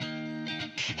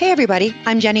Hey, everybody,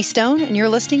 I'm Jenny Stone, and you're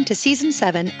listening to Season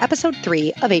 7, Episode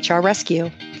 3 of HR Rescue.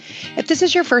 If this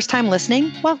is your first time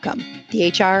listening, welcome. The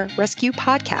HR Rescue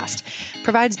podcast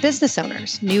provides business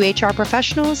owners, new HR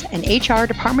professionals, and HR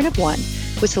department of one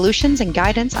with solutions and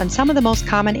guidance on some of the most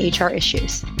common HR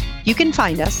issues. You can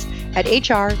find us at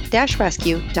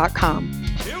hr-rescue.com.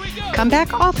 Come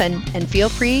back often and feel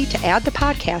free to add the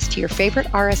podcast to your favorite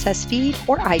RSS feed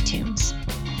or iTunes.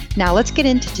 Now let's get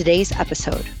into today's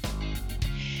episode.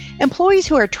 Employees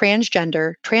who are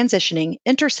transgender, transitioning,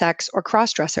 intersex, or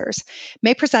cross-dressers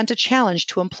may present a challenge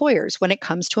to employers when it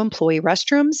comes to employee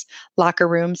restrooms, locker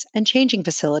rooms, and changing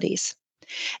facilities.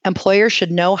 Employers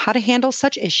should know how to handle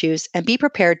such issues and be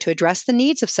prepared to address the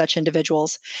needs of such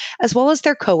individuals, as well as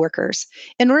their coworkers,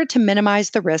 in order to minimize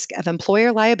the risk of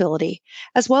employer liability,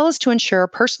 as well as to ensure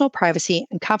personal privacy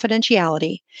and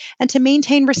confidentiality, and to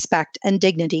maintain respect and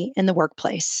dignity in the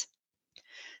workplace.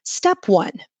 Step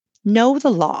 1. Know the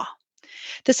law.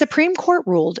 The Supreme Court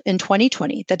ruled in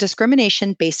 2020 that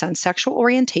discrimination based on sexual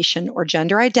orientation or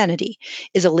gender identity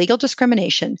is illegal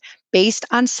discrimination based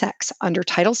on sex under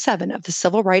Title VII of the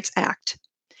Civil Rights Act.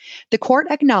 The court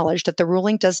acknowledged that the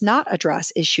ruling does not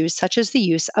address issues such as the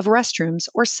use of restrooms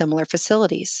or similar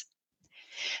facilities.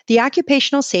 The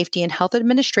Occupational Safety and Health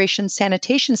Administration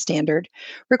sanitation standard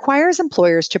requires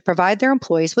employers to provide their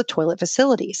employees with toilet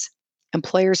facilities.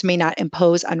 Employers may not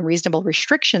impose unreasonable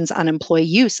restrictions on employee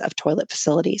use of toilet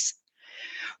facilities.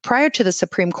 Prior to the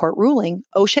Supreme Court ruling,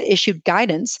 OSHA issued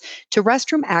guidance to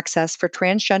restroom access for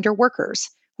transgender workers,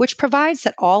 which provides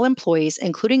that all employees,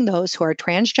 including those who are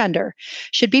transgender,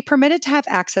 should be permitted to have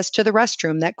access to the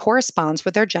restroom that corresponds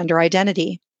with their gender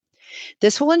identity.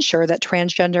 This will ensure that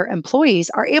transgender employees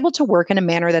are able to work in a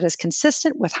manner that is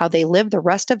consistent with how they live the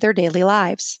rest of their daily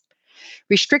lives.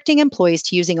 Restricting employees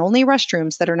to using only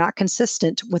restrooms that are not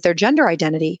consistent with their gender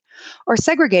identity, or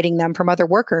segregating them from other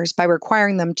workers by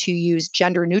requiring them to use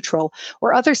gender neutral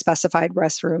or other specified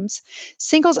restrooms,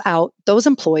 singles out those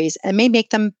employees and may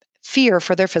make them fear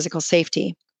for their physical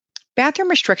safety. Bathroom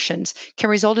restrictions can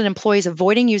result in employees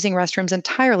avoiding using restrooms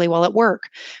entirely while at work,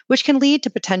 which can lead to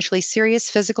potentially serious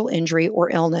physical injury or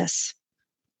illness.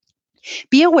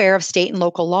 Be aware of state and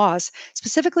local laws,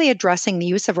 specifically addressing the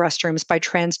use of restrooms by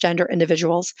transgender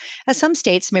individuals, as some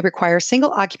states may require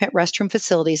single-occupant restroom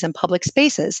facilities in public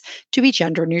spaces to be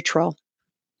gender neutral.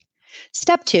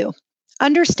 Step 2.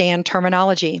 Understand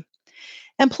terminology.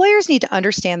 Employers need to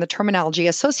understand the terminology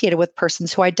associated with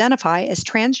persons who identify as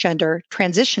transgender,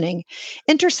 transitioning,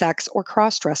 intersex, or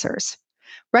cross-dressers.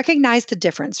 Recognize the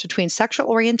difference between sexual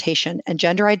orientation and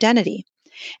gender identity,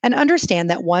 and understand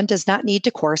that one does not need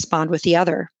to correspond with the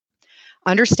other.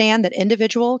 Understand that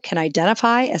individual can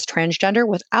identify as transgender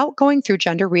without going through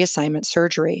gender reassignment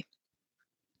surgery.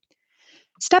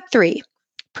 Step 3.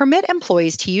 Permit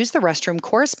employees to use the restroom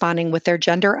corresponding with their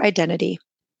gender identity.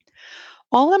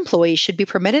 All employees should be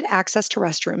permitted access to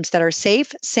restrooms that are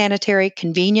safe, sanitary,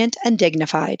 convenient, and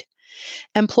dignified.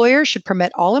 Employers should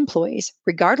permit all employees,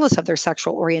 regardless of their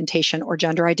sexual orientation or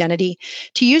gender identity,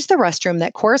 to use the restroom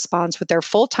that corresponds with their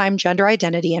full-time gender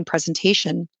identity and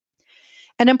presentation.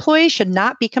 An employee should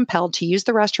not be compelled to use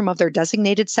the restroom of their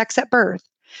designated sex at birth,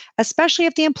 especially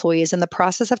if the employee is in the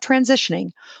process of transitioning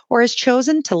or has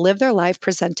chosen to live their life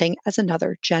presenting as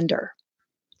another gender.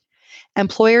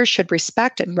 Employers should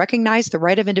respect and recognize the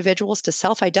right of individuals to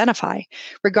self-identify,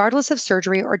 regardless of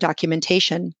surgery or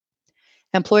documentation.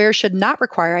 Employers should not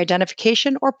require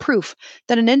identification or proof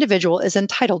that an individual is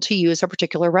entitled to use a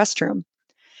particular restroom.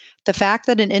 The fact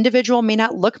that an individual may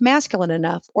not look masculine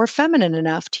enough or feminine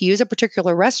enough to use a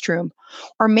particular restroom,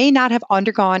 or may not have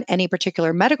undergone any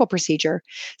particular medical procedure,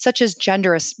 such as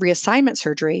gender reassignment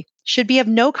surgery, should be of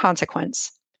no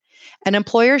consequence. An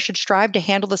employer should strive to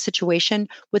handle the situation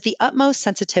with the utmost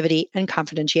sensitivity and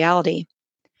confidentiality.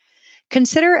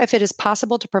 Consider if it is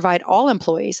possible to provide all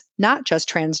employees, not just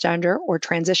transgender or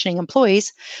transitioning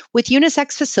employees, with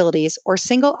unisex facilities or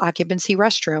single occupancy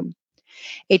restroom.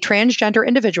 A transgender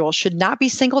individual should not be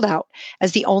singled out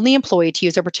as the only employee to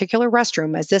use a particular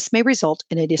restroom, as this may result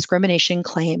in a discrimination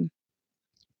claim.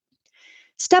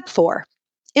 Step 4.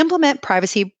 Implement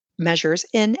privacy measures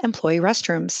in employee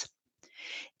restrooms.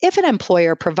 If an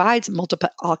employer provides multiple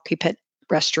occupant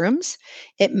restrooms,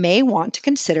 it may want to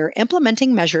consider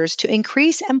implementing measures to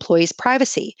increase employees'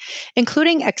 privacy,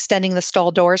 including extending the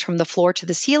stall doors from the floor to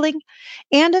the ceiling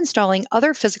and installing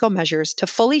other physical measures to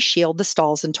fully shield the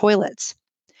stalls and toilets.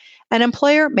 An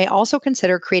employer may also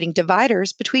consider creating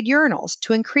dividers between urinals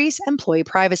to increase employee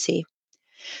privacy.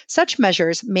 Such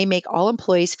measures may make all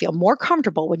employees feel more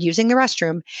comfortable when using the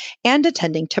restroom and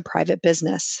attending to private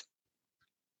business.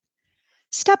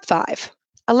 Step 5.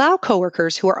 Allow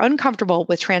coworkers who are uncomfortable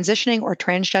with transitioning or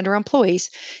transgender employees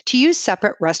to use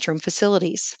separate restroom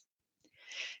facilities.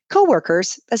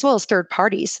 Coworkers, as well as third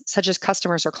parties, such as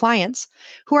customers or clients,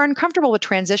 who are uncomfortable with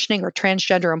transitioning or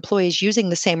transgender employees using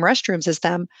the same restrooms as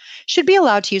them, should be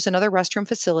allowed to use another restroom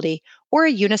facility or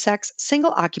a unisex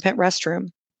single occupant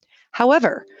restroom.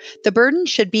 However, the burden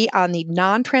should be on the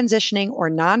non-transitioning or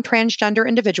non-transgender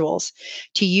individuals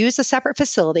to use a separate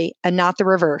facility and not the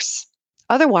reverse.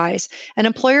 Otherwise, an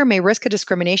employer may risk a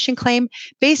discrimination claim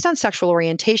based on sexual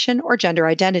orientation or gender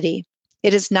identity.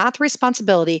 It is not the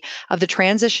responsibility of the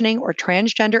transitioning or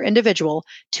transgender individual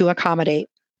to accommodate.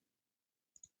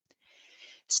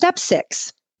 Step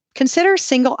 6. Consider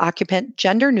single occupant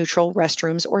gender neutral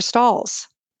restrooms or stalls.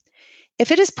 If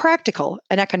it is practical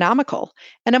and economical,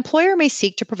 an employer may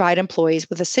seek to provide employees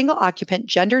with a single occupant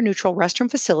gender neutral restroom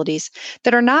facilities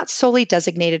that are not solely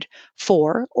designated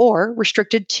for or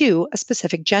restricted to a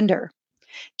specific gender.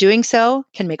 Doing so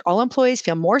can make all employees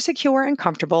feel more secure and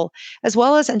comfortable, as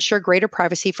well as ensure greater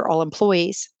privacy for all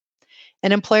employees.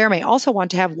 An employer may also want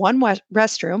to have one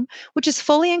restroom, which is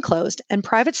fully enclosed, and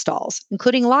private stalls,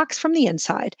 including locks from the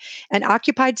inside and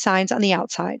occupied signs on the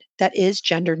outside, that is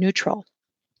gender neutral.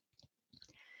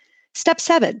 Step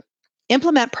 7.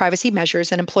 Implement privacy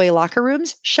measures in employee locker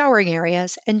rooms, showering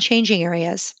areas, and changing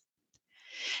areas.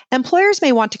 Employers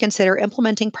may want to consider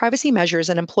implementing privacy measures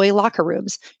in employee locker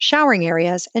rooms, showering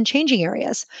areas, and changing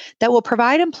areas that will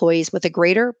provide employees with a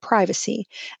greater privacy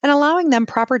and allowing them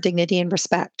proper dignity and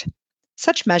respect.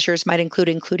 Such measures might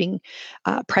include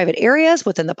private areas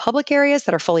within the public areas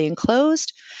that are fully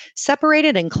enclosed,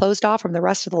 separated and closed off from the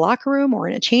rest of the locker room or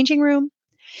in a changing room,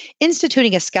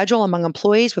 instituting a schedule among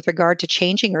employees with regard to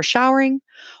changing or showering,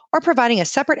 or providing a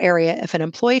separate area if an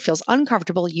employee feels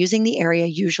uncomfortable using the area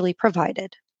usually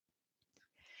provided.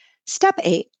 Step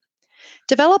 8.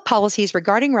 Develop policies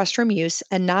regarding restroom use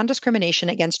and non-discrimination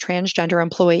against transgender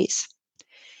employees.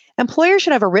 Employers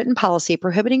should have a written policy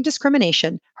prohibiting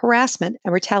discrimination, harassment,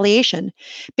 and retaliation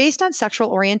based on sexual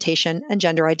orientation and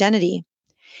gender identity.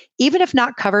 Even if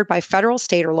not covered by federal,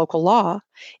 state, or local law,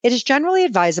 it is generally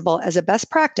advisable as a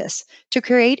best practice to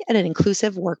create an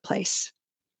inclusive workplace.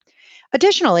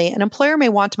 Additionally, an employer may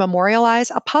want to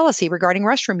memorialize a policy regarding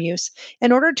restroom use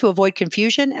in order to avoid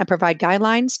confusion and provide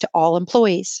guidelines to all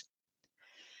employees.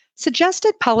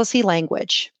 Suggested policy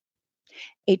language.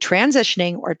 A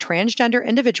transitioning or transgender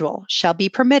individual shall be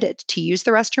permitted to use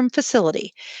the restroom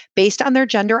facility based on their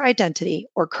gender identity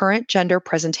or current gender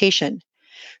presentation.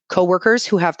 Coworkers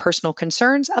who have personal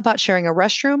concerns about sharing a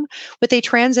restroom with a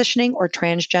transitioning or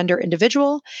transgender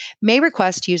individual may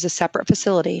request to use a separate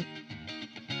facility.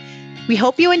 We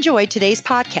hope you enjoyed today's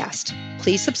podcast.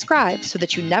 Please subscribe so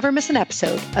that you never miss an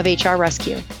episode of HR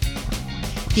Rescue.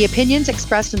 The opinions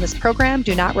expressed in this program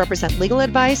do not represent legal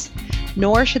advice,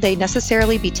 nor should they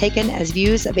necessarily be taken as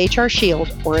views of HR Shield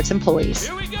or its employees.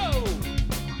 Here we go.